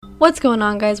What's going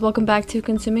on, guys? Welcome back to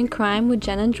Consuming Crime with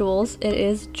Jen and Jules. It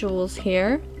is Jules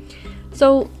here.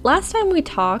 So last time we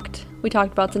talked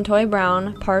about Cyntoia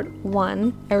Brown part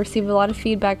 1. I received a lot of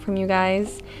feedback from you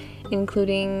guys,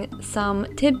 including some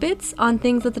tidbits on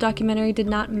things that the documentary did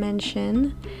not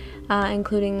mention,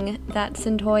 including that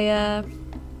Cyntoia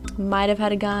might have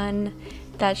had a gun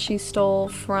that she stole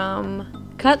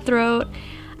from Cutthroat.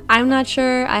 I'm not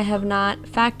sure. I have not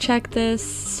fact-checked this,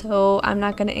 so I'm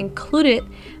not going to include it,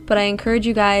 but I encourage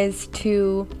you guys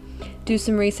to do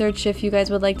some research if you guys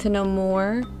would like to know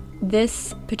more.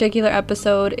 This particular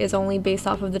episode is only based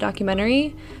off of the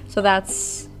documentary, so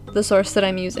that's the source that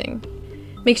I'm using.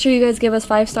 Make sure you guys give us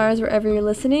 5 stars wherever you're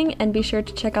listening, and be sure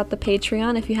to check out the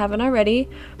Patreon if you haven't already.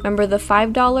 Remember, the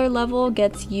 $5 level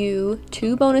gets you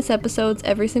 2 bonus episodes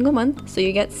every single month, so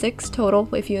you get 6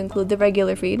 total if you include the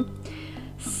regular feed.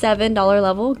 $7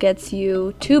 level gets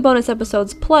you 2 bonus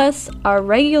episodes plus our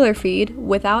regular feed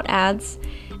without ads,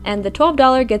 and the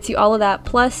 $12 gets you all of that,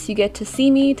 plus you get to see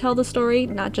me tell the story,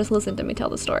 not just listen to me tell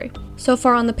the story. So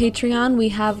far on the Patreon, we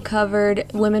have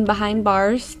covered Women Behind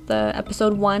Bars, the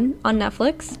episode 1 on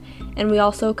Netflix, and we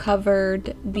also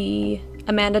covered the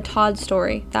Amanda Todd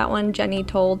story. That one Jen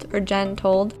told,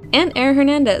 and Aaron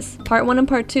Hernandez, part 1 and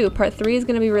part 2. Part 3 is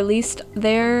going to be released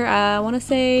there, I want to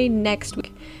say next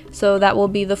week. So that will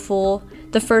be the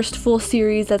first full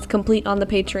series that's complete on the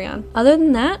Patreon. Other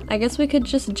than that, I guess we could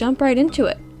just jump right into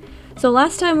it. So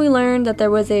last time we learned that there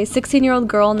was a 16-year-old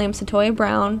girl named Cyntoia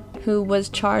Brown who was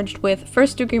charged with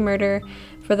first-degree murder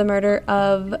for the murder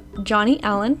of Johnny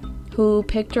Allen, who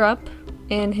picked her up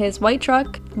in his white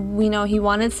truck. We know he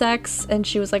wanted sex, and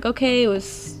she was like, okay,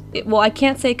 well, I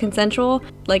can't say consensual.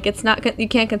 Like, you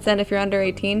can't consent if you're under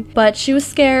 18. But she was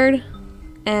scared,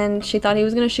 and she thought he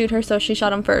was gonna shoot her, so she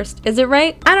shot him first. Is it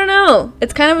right? I don't know.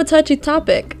 It's kind of a touchy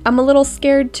topic. I'm a little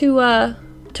scared to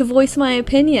voice my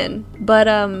opinion, but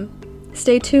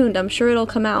stay tuned. I'm sure it'll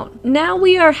come out. Now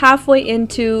we are halfway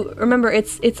into, remember,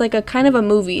 it's like a kind of a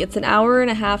movie. It's an hour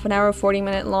and a half, an hour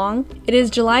 40-minute long. It is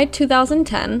July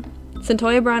 2010.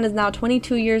 Cyntoia Brown is now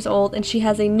 22 years old, and she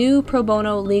has a new pro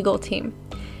bono legal team.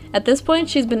 At this point,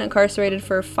 she's been incarcerated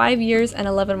for 5 years and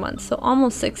 11 months, so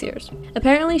almost 6 years.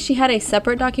 Apparently, she had a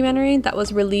separate documentary that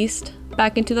was released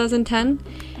back in 2010,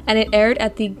 and it aired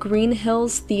at the Green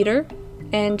Hills Theater,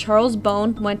 and Charles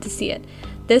Bone went to see it.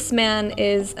 This man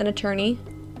is an attorney,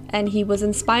 and he was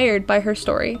inspired by her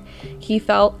story. He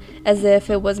felt as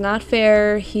if it was not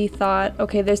fair. He thought,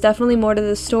 okay, there's definitely more to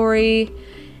this story.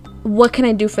 What can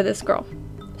I do for this girl?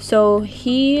 So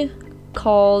he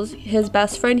calls his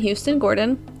best friend, Houston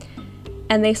Gordon,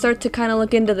 and they start to kind of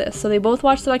look into this. So they both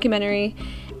watch the documentary,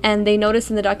 and they notice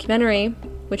in the documentary,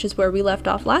 which is where we left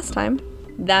off last time,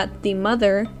 that the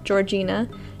mother, Georgina,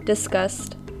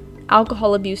 discussed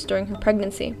alcohol abuse during her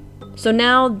pregnancy. So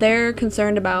now they're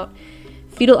concerned about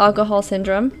fetal alcohol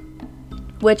syndrome,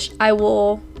 which I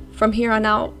will, from here on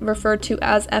out, refer to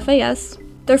as FAS.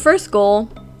 Their first goal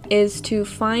is to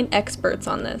find experts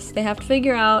on this. They have to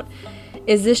figure out,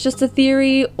 is this just a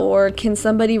theory, or can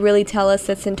somebody really tell us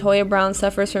that Cyntoia Brown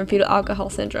suffers from fetal alcohol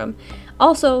syndrome?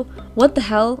 Also, what the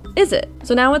hell is it?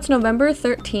 So now it's November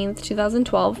 13th,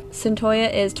 2012.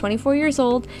 Cyntoia is 24 years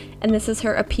old, and this is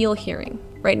her appeal hearing.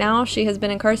 Right now, she has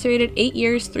been incarcerated 8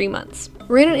 years, 3 months.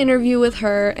 We're in an interview with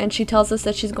her, and she tells us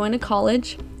that she's going to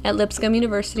college at Lipscomb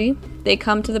University. They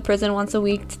come to the prison once a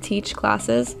week to teach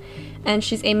classes, and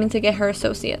she's aiming to get her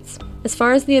associates. As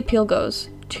far as the appeal goes,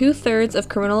 2/3 of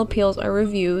criminal appeals are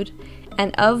reviewed,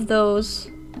 and of those,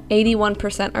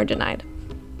 81% are denied.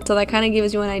 So that kind of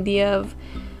gives you an idea of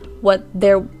what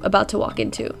they're about to walk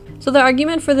into. So the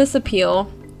argument for this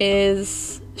appeal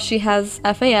is she has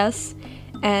FAS,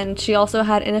 and she also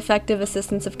had ineffective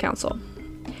assistance of counsel.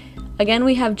 Again,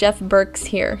 we have Jeff Burks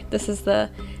here. This is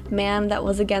the man that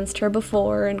was against her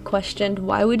before and questioned,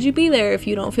 why would you be there if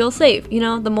you don't feel safe? You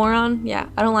know, the moron. Yeah,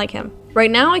 I don't like him. Right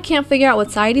now, I can't figure out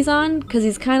what side he's on, because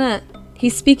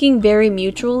he's speaking very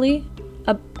mutually,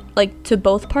 like to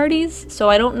both parties, so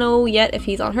I don't know yet if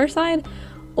he's on her side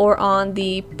or on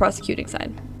the prosecuting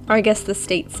side, or I guess the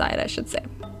state side, I should say.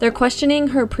 They're questioning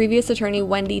her previous attorney,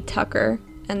 Wendy Tucker,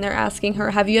 and they're asking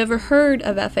her, have you ever heard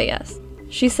of FAS?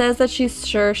 She says that she's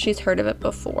sure she's heard of it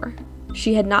before.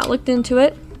 She had not looked into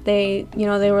it. They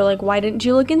were like, why didn't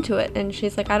you look into it? And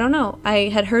she's like, I don't know. I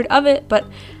had heard of it, but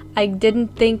I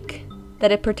didn't think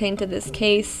that it pertained to this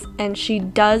case, and she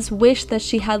does wish that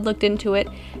she had looked into it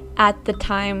at the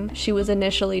time she was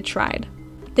initially tried.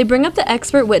 They bring up the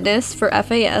expert witness for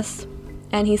FAS,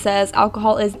 and he says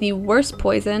alcohol is the worst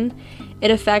poison.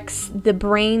 It affects the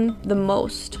brain the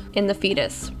most in the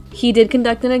fetus. He did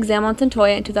conduct an exam on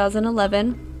Cyntoia in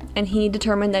 2011, and he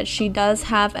determined that she does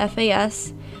have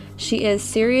FAS. She is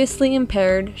seriously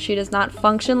impaired. She does not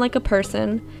function like a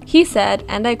person. He said,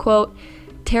 and I quote,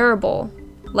 terrible,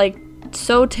 like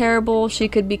so terrible she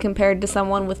could be compared to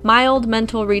someone with mild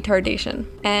mental retardation.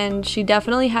 And she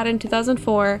definitely had it in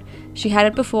 2004. She had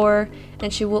it before,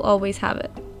 and she will always have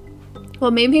it.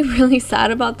 What made me really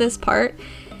sad about this part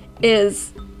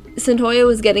is Cyntoia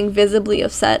was getting visibly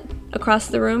upset across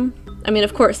the room. I mean,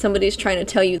 of course, somebody's trying to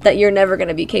tell you that you're never going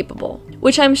to be capable,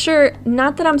 which I'm sure,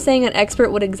 not that I'm saying an expert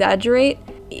would exaggerate,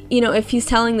 you know, if he's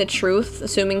telling the truth,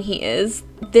 assuming he is,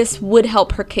 this would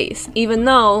help her case, even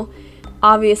though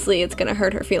obviously it's going to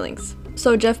hurt her feelings.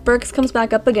 So Jeff Burks comes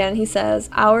back up again. He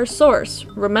says, our source,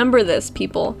 remember this,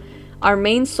 people, our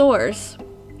main source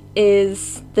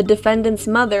is the defendant's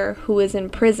mother, who is in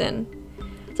prison.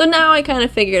 So now I kind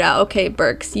of figured out, okay,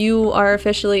 Burks, you are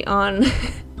officially on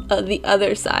the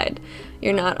other side.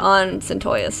 You're not on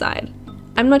Cyntoia's side.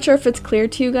 I'm not sure if it's clear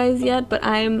to you guys yet, but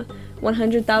I'm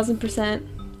 100,000%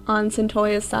 on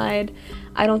Cyntoia's side.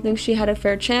 I don't think she had a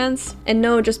fair chance. And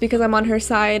no, just because I'm on her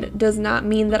side does not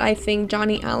mean that I think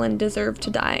Johnny Allen deserved to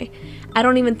die. I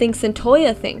don't even think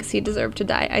Cyntoia thinks he deserved to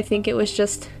die. I think it was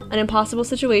just an impossible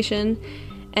situation,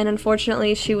 and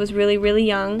unfortunately she was really, really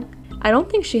young. I don't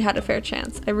think she had a fair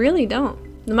chance. I really don't.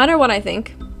 No matter what I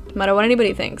think, no matter what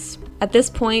anybody thinks, at this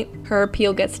point, her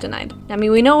appeal gets denied. I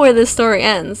mean, we know where this story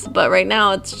ends, but right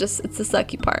now it's the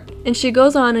sucky part. And she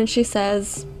goes on and she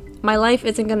says, my life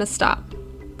isn't gonna stop,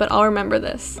 but I'll remember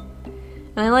this.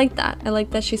 And I like that. I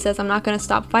like that she says, I'm not gonna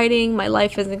stop fighting, my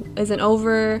life isn't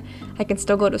over, I can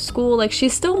still go to school. Like,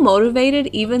 she's still motivated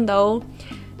even though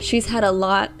she's had a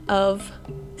lot of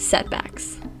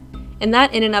setbacks. And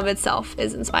that in and of itself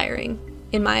is inspiring,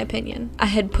 in my opinion. I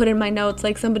had put in my notes,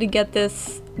 like, somebody get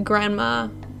this grandma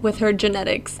with her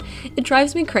genetics. It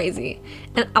drives me crazy,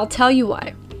 and I'll tell you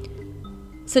why.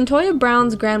 Cyntoia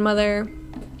Brown's grandmother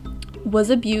was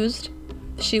abused,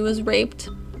 she was raped,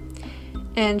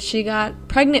 and she got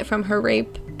pregnant from her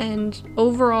rape, and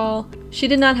overall she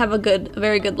did not have a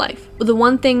very good life. The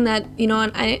one thing that, you know,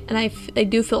 and I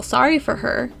do feel sorry for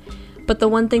her, but the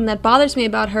one thing that bothers me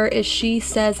about her is she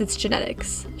says it's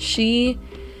genetics. She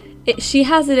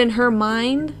has it in her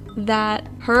mind that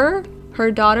her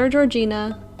daughter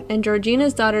Georgina and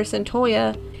Georgina's daughter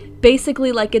Cyntoia,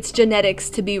 basically, like, it's genetics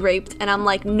to be raped. And I'm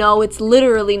like, no, it's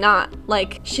literally not.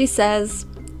 Like, she says,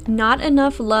 not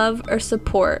enough love or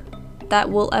support that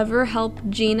will ever help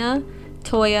Gina,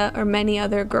 Toya, or many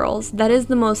other girls. That is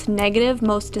the most negative,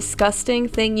 most disgusting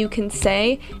thing you can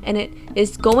say, and it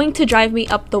is going to drive me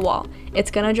up the wall.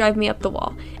 It's gonna drive me up the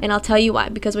wall. And I'll tell you why.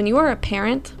 Because when you're a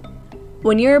parent,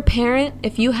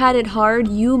 if you had it hard,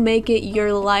 you make it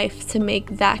your life to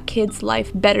make that kid's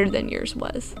life better than yours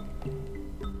was.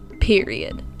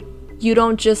 Period. You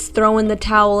don't just throw in the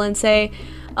towel and say,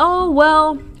 oh,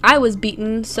 well, I was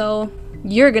beaten, so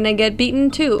you're gonna get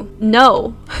beaten too.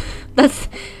 No.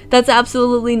 That's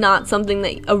absolutely not something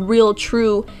that a real,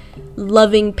 true,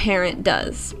 loving parent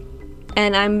does.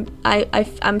 And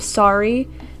I'm sorry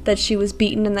that she was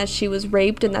beaten and that she was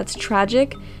raped, and that's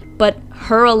tragic. But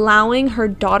her allowing her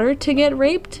daughter to get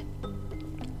raped?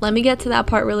 Let me get to that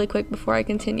part really quick before I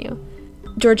continue.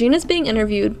 Georgina's being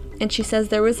interviewed, and she says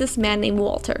there was this man named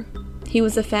Walter. He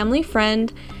was a family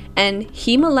friend, and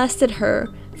he molested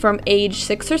her from age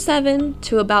 6 or 7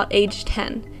 to about age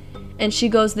 10. And she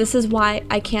goes, this is why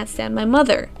I can't stand my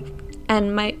mother.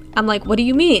 And I'm like, what do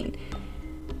you mean?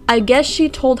 I guess she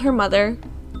told her mother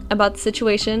about the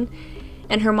situation,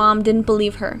 and her mom didn't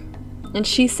believe her. And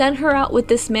she sent her out with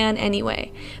this man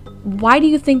anyway. Why do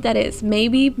you think that is?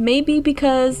 Maybe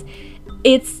because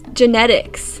it's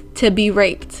genetics to be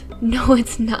raped. No,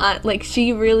 it's not. Like,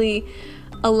 she really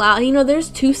there's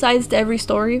two sides to every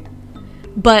story.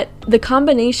 But the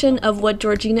combination of what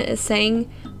Georgina is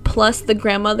saying, plus the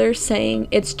grandmother saying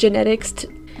it's genetics,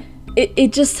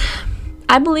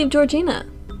 I believe Georgina.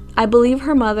 I believe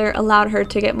her mother allowed her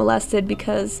to get molested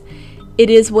because it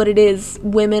is what it is.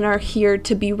 Women are here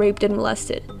to be raped and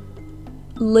molested.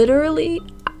 Literally,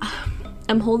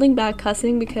 I'm holding back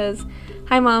cussing because,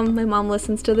 hi mom, my mom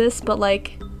listens to this, but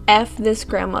like, F this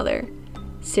grandmother.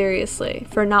 Seriously,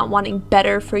 for not wanting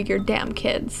better for your damn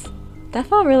kids. That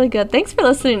felt really good. Thanks for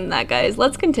listening to that, guys.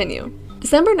 Let's continue.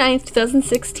 December 9th,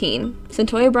 2016,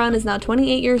 Cyntoia Brown is now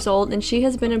 28 years old, and she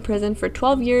has been in prison for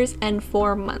 12 years and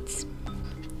 4 months.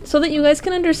 So that you guys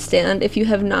can understand, if you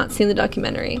have not seen the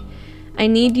documentary, I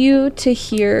need you to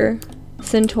hear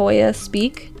Cyntoia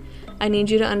speak. I need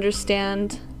you to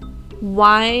understand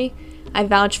why I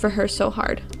vouch for her so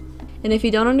hard. And if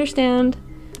you don't understand,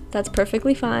 that's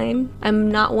perfectly fine. I'm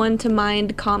not one to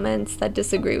mind comments that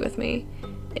disagree with me.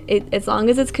 As long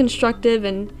as it's constructive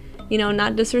and, you know,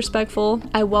 not disrespectful,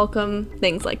 I welcome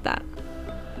things like that.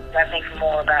 I think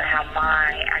more about how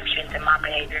my actions and my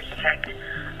behaviors affect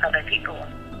other people.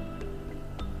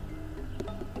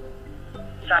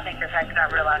 So I think the fact that I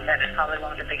realized that is probably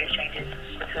one of the biggest changes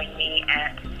between me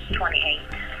at 28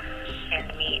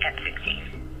 and me at 16.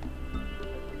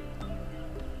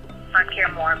 I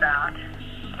care more about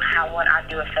how what I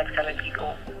do affects other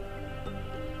people.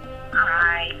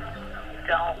 I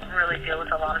don't really deal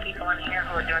with a lot of people in here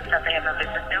who are doing stuff they have no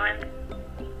business doing.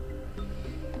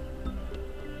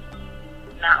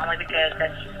 Not only because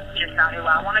that's just not who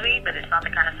I want to be, but it's not the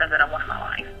kind of stuff that I want in my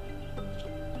life.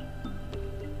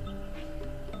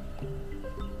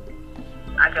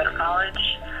 I go to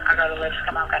college, I go to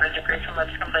Lipscomb, I've got a degree from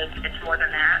Lipscomb, but it's more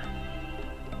than that.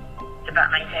 It's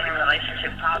about maintaining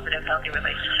relationships, positive, healthy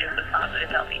relationships with positive,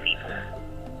 healthy people.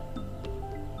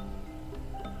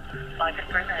 Life in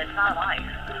prison, it's not a life.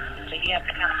 So you have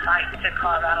to kind of fight to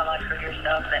carve out a life for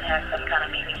yourself that has some kind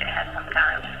of meaning, that has some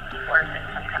kind of worth and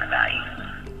some kind of value.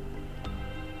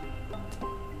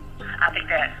 I think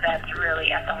that's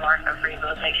really at the mark of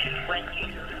rehabilitation when you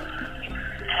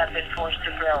have been forced to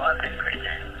grow up in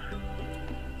prison.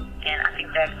 And I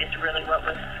think that is really what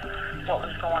was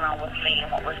going on with me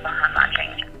and what was behind my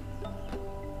change.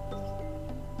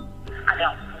 I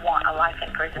don't want a life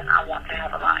in prison. I want to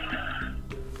have a life.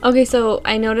 Okay, so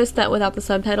I noticed that without the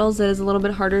subtitles, it is a little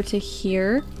bit harder to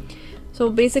hear. So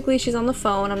basically, she's on the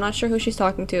phone. I'm not sure who she's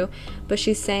talking to, but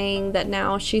she's saying that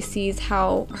now she sees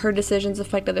how her decisions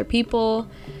affect other people,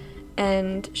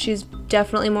 and she's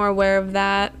definitely more aware of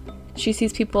that. She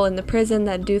sees people in the prison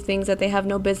that do things that they have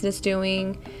no business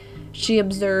doing. She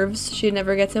observes. She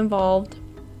never gets involved.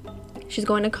 She's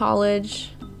going to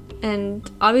college, and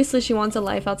obviously she wants a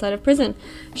life outside of prison.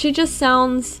 She just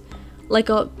sounds like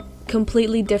a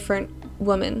completely different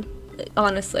woman,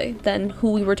 honestly, than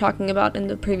who we were talking about in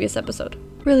the previous episode.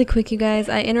 Really quick, you guys,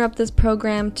 I interrupt this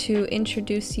program to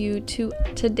introduce you to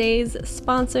today's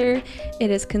sponsor.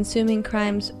 It is Consuming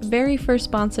Crime's very first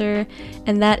sponsor,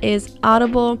 and that is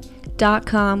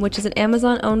Audible.com, which is an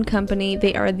Amazon-owned company.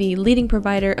 They are the leading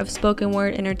provider of spoken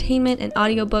word entertainment and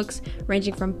audiobooks,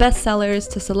 ranging from bestsellers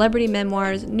to celebrity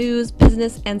memoirs, news,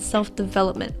 business, and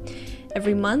self-development.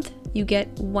 Every month, you get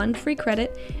 1 free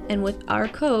credit, and with our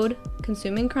code,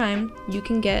 Consuming Crime, you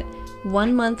can get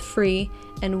 1 month free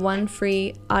and 1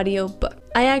 free audio book.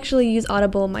 I actually use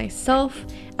Audible myself.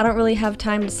 I don't really have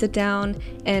time to sit down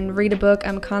and read a book.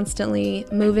 I'm constantly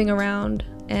moving around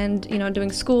and,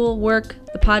 doing school, work,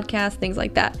 the podcast, things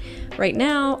like that. Right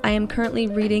now, I am currently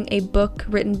reading a book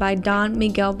written by Don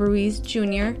Miguel Ruiz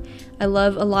Jr. I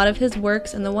love a lot of his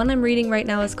works, and the one I'm reading right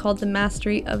now is called The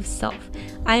Mastery of Self.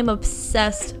 I am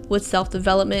obsessed with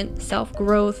self-development,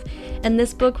 self-growth, and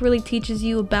this book really teaches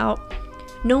you about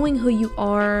knowing who you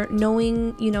are,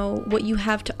 knowing, what you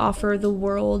have to offer the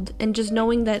world, and just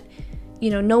knowing that,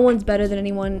 no one's better than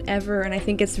anyone ever, and I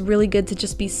think it's really good to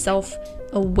just be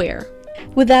self-aware.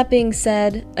 With that being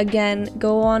said, again,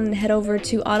 go on and head over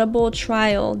to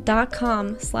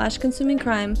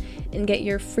audibletrial.com/consumingcrime and get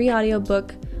your free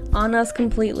audiobook on us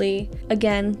completely.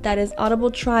 Again, that is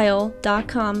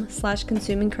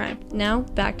audibletrial.com/consumingcrime. Now,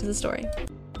 back to the story.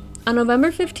 On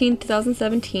November 15,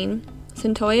 2017,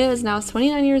 Cyntoia is now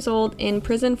 29 years old in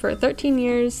prison for 13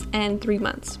 years and 3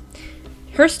 months.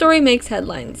 Her story makes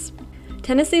headlines.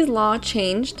 Tennessee's law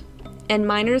changed, and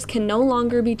minors can no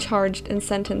longer be charged and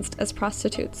sentenced as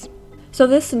prostitutes. So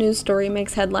this news story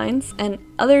makes headlines, and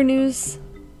other news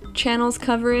channels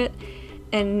cover it,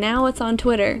 and now it's on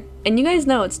Twitter. And you guys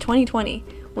know it's 2020.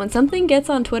 When something gets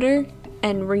on Twitter,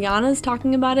 and Rihanna's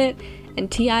talking about it, and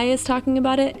T.I. is talking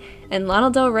about it, and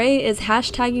Lana Del Rey is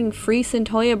hashtagging Free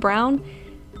Cyntoia Brown,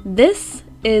 this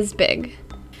is big.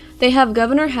 They have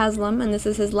Governor Haslam, and this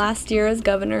is his last year as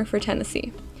governor for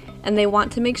Tennessee, and they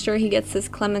want to make sure he gets this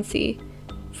clemency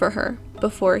for her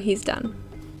before he's done.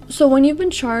 So when you've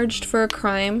been charged for a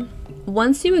crime,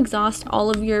 once you exhaust all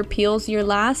of your appeals, your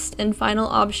last and final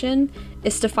option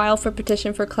is to file for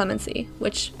petition for clemency,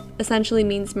 which essentially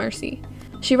means mercy.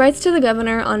 She writes to the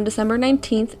governor on December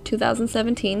 19th,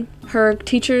 2017. Her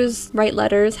teachers write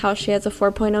letters how she has a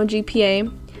 4.0 GPA.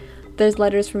 There's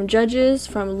letters from judges,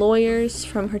 from lawyers,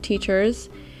 from her teachers,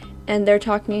 and they're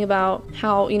talking about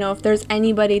how, if there's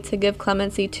anybody to give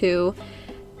clemency to,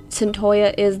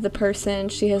 Cyntoia is the person.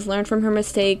 She has learned from her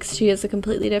mistakes. She is a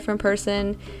completely different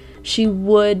person. She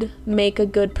would make a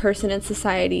good person in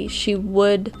society. She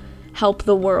would help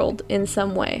the world in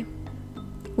some way.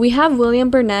 We have William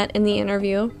Burnett in the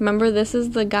interview. Remember, this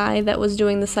is the guy that was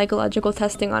doing the psychological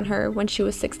testing on her when she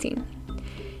was 16.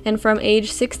 And from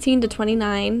age 16 to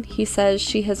 29, he says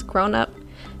she has grown up.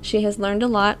 She has learned a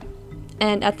lot,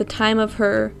 and at the time of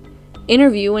her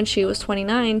interview when she was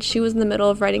 29, she was in the middle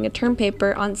of writing a term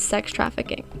paper on sex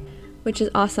trafficking, which is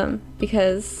awesome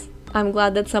because I'm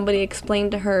glad that somebody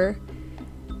explained to her,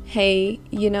 hey,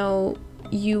 you know,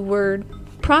 you were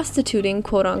prostituting,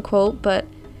 quote unquote, but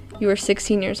you were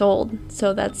 16 years old,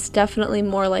 so that's definitely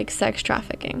more like sex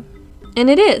trafficking. And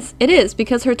it is,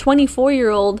 because her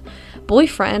 24-year-old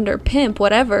boyfriend or pimp,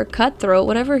 whatever, cutthroat,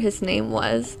 whatever his name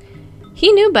was,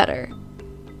 he knew better.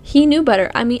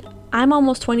 I mean, I'm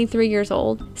almost 23 years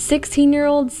old.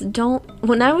 16-year-olds don't...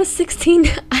 When I was 16,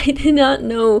 I did not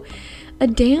know a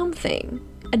damn thing.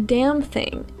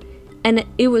 And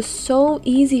it was so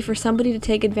easy for somebody to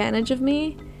take advantage of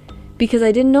me because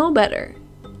I didn't know better.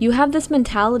 You have this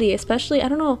mentality, especially, I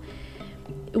don't know,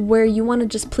 where you want to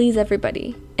just please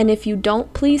everybody. And if you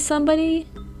don't please somebody,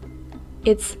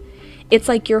 it's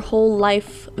like your whole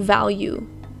life value.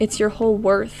 It's your whole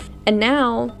worth. And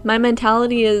now my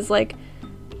mentality is like,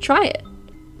 try it.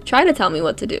 Try to tell me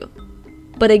what to do.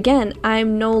 But again,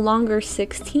 I'm no longer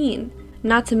 16.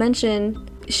 Not to mention,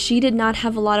 she did not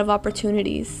have a lot of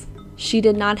opportunities. She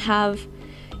did not have,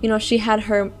 you know, she had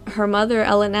her mother,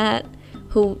 Elinette,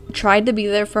 who tried to be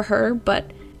there for her,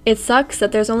 but it sucks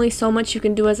that there's only so much you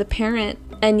can do as a parent,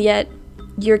 and yet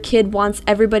your kid wants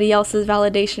everybody else's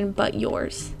validation but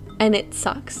yours. And it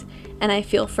sucks. And I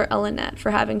feel for Elinette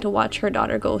for having to watch her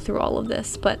daughter go through all of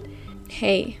this, but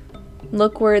hey,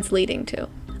 look where it's leading to.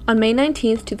 On May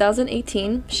 19th,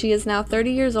 2018, she is now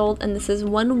 30 years old, and this is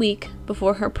 1 week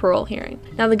before her parole hearing.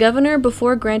 Now, the governor,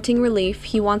 before granting relief,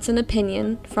 he wants an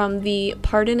opinion from the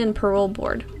Pardon and Parole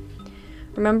Board.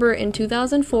 Remember, in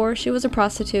 2004, she was a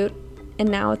prostitute, and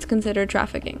now it's considered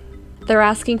trafficking. They're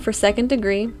asking for second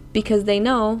degree because they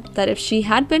know that if she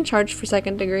had been charged for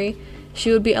second degree,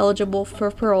 she would be eligible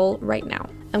for parole right now.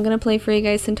 I'm going to play for you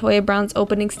guys Cyntoia Brown's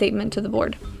opening statement to the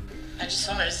board. I just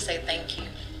wanted to say thank you.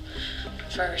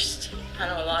 First, I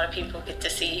know a lot of people get to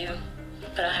see you,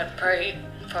 but I have prayed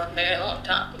for a very long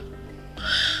time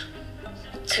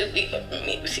to be able to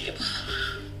meet with you.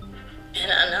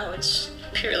 And I know it's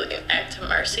purely an act of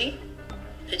mercy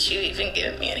that you even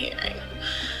given me a hearing.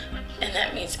 And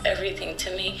that means everything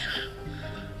to me.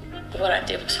 What I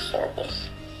did was horrible.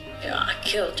 You know, I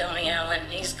killed Johnny Allen,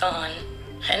 he's gone.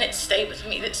 And it stayed with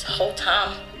me this whole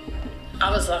time.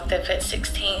 I was locked up at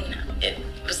 16. It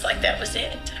was like that was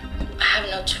it. I have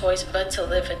no choice but to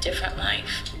live a different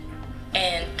life.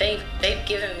 And they've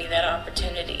given me that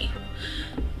opportunity.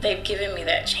 They've given me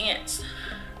that chance.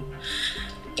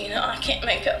 You know, I can't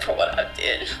make up for what I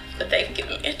did, but they've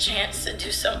given me a chance to do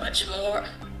so much more.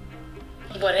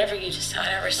 Whatever you decide,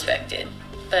 I respect it.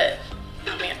 But,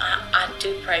 I mean, I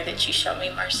do pray that you show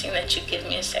me mercy and that you give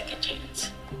me a second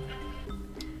chance.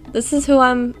 This is who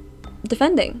I'm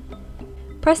defending.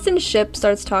 Preston Shipp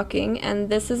starts talking, and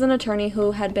this is an attorney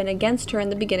who had been against her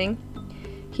in the beginning.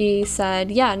 He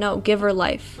said, yeah, no, give her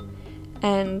life.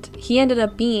 And he ended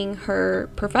up being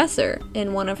her professor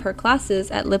in one of her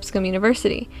classes at Lipscomb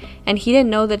University. And he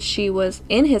didn't know that she was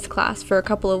in his class for a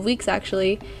couple of weeks,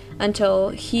 actually, until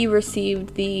he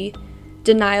received the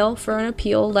denial for an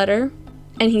appeal letter,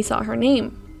 and he saw her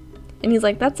name. And he's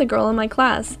like, that's a girl in my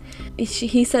class.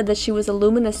 He said that she was a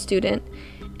Luminous student,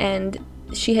 and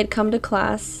she had come to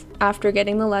class after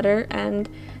getting the letter, and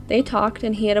they talked,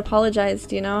 and he had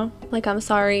apologized, you know? Like, I'm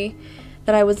sorry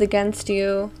that I was against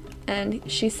you. And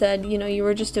she said, you know, you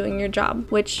were just doing your job,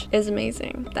 which is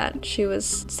amazing that she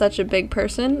was such a big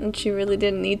person, and she really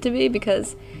didn't need to be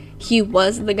because he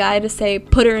was the guy to say,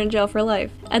 put her in jail for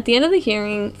life. At the end of the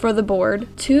hearing for the board,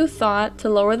 2 thought to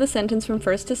lower the sentence from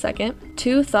first to second.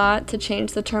 2 thought to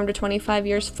change the term to 25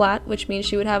 years flat, which means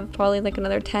she would have probably like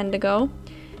another 10 to go.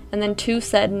 And then 2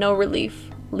 said no relief,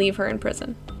 leave her in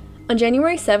prison. On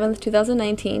January 7th,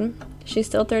 2019, she's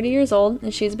still 30 years old,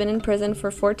 and she's been in prison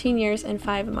for 14 years and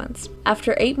 5 months.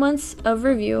 After 8 months of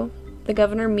review, the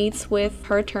governor meets with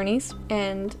her attorneys,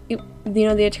 and you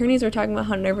know, the attorneys were talking about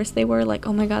how nervous they were, like,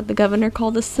 oh my god, the governor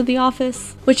called us to the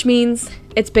office, which means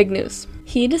it's big news.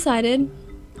 He decided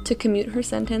to commute her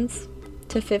sentence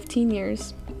to 15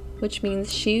 years, which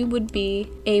means she would be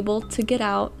able to get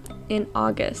out in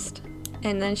August,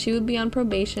 and then she would be on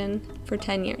probation for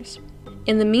 10 years.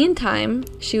 In the meantime,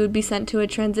 she would be sent to a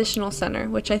transitional center,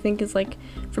 which I think is like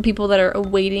for people that are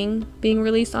awaiting being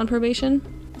released on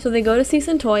probation. So they go to see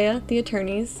Cyntoia, the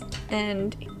attorneys,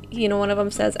 and, you know, one of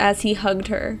them says, as he hugged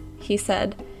her, he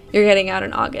said, you're getting out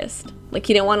in August. Like,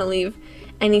 he didn't want to leave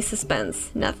any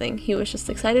suspense, nothing. He was just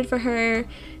excited for her.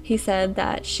 He said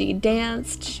that she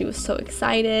danced, she was so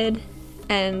excited,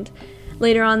 and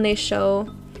later on they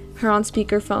show her on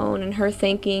speakerphone and her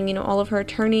thanking, you know, all of her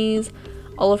attorneys,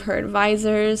 all of her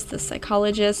advisors, the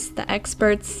psychologists, the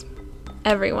experts,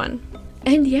 everyone.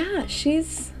 And yeah,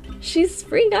 she's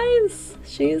free, guys.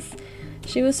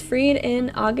 She was freed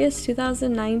in August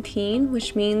 2019,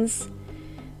 which means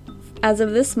as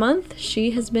of this month,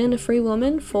 she has been a free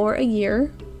woman for a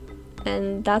year,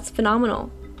 and that's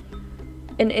phenomenal.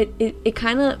 And it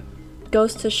kind of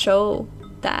goes to show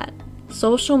that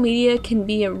social media can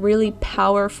be a really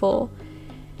powerful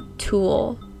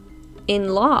tool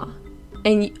in law.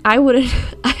 And I would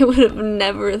have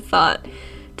never thought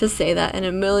to say that in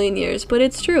a million years, but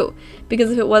it's true.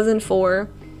 Because if it wasn't for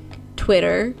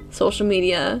Twitter, social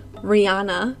media,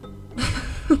 Rihanna,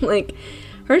 like,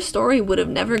 her story would have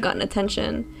never gotten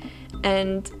attention,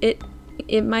 and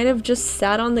it might have just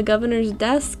sat on the governor's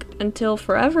desk until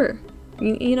forever.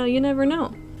 You know, you never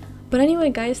know. But anyway,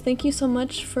 guys, thank you so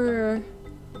much for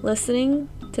listening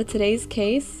to today's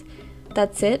case.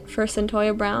 That's it for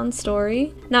Cyntoia Brown's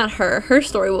story. Not her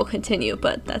story will continue,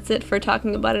 but that's it for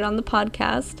talking about it on the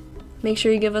podcast. Make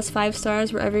sure you give us 5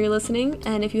 stars wherever you're listening,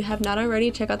 and if you have not already,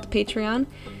 check out the Patreon.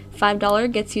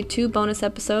 $5 gets you 2 bonus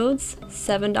episodes,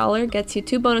 $7 gets you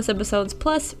 2 bonus episodes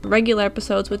plus regular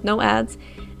episodes with no ads,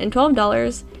 and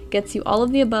 $12 gets you all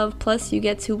of the above, plus you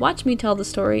get to watch me tell the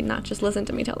story, not just listen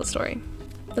to me tell the story.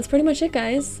 That's pretty much it,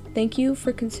 guys. Thank you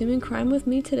for consuming crime with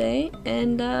me today,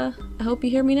 and I hope you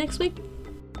hear me next week.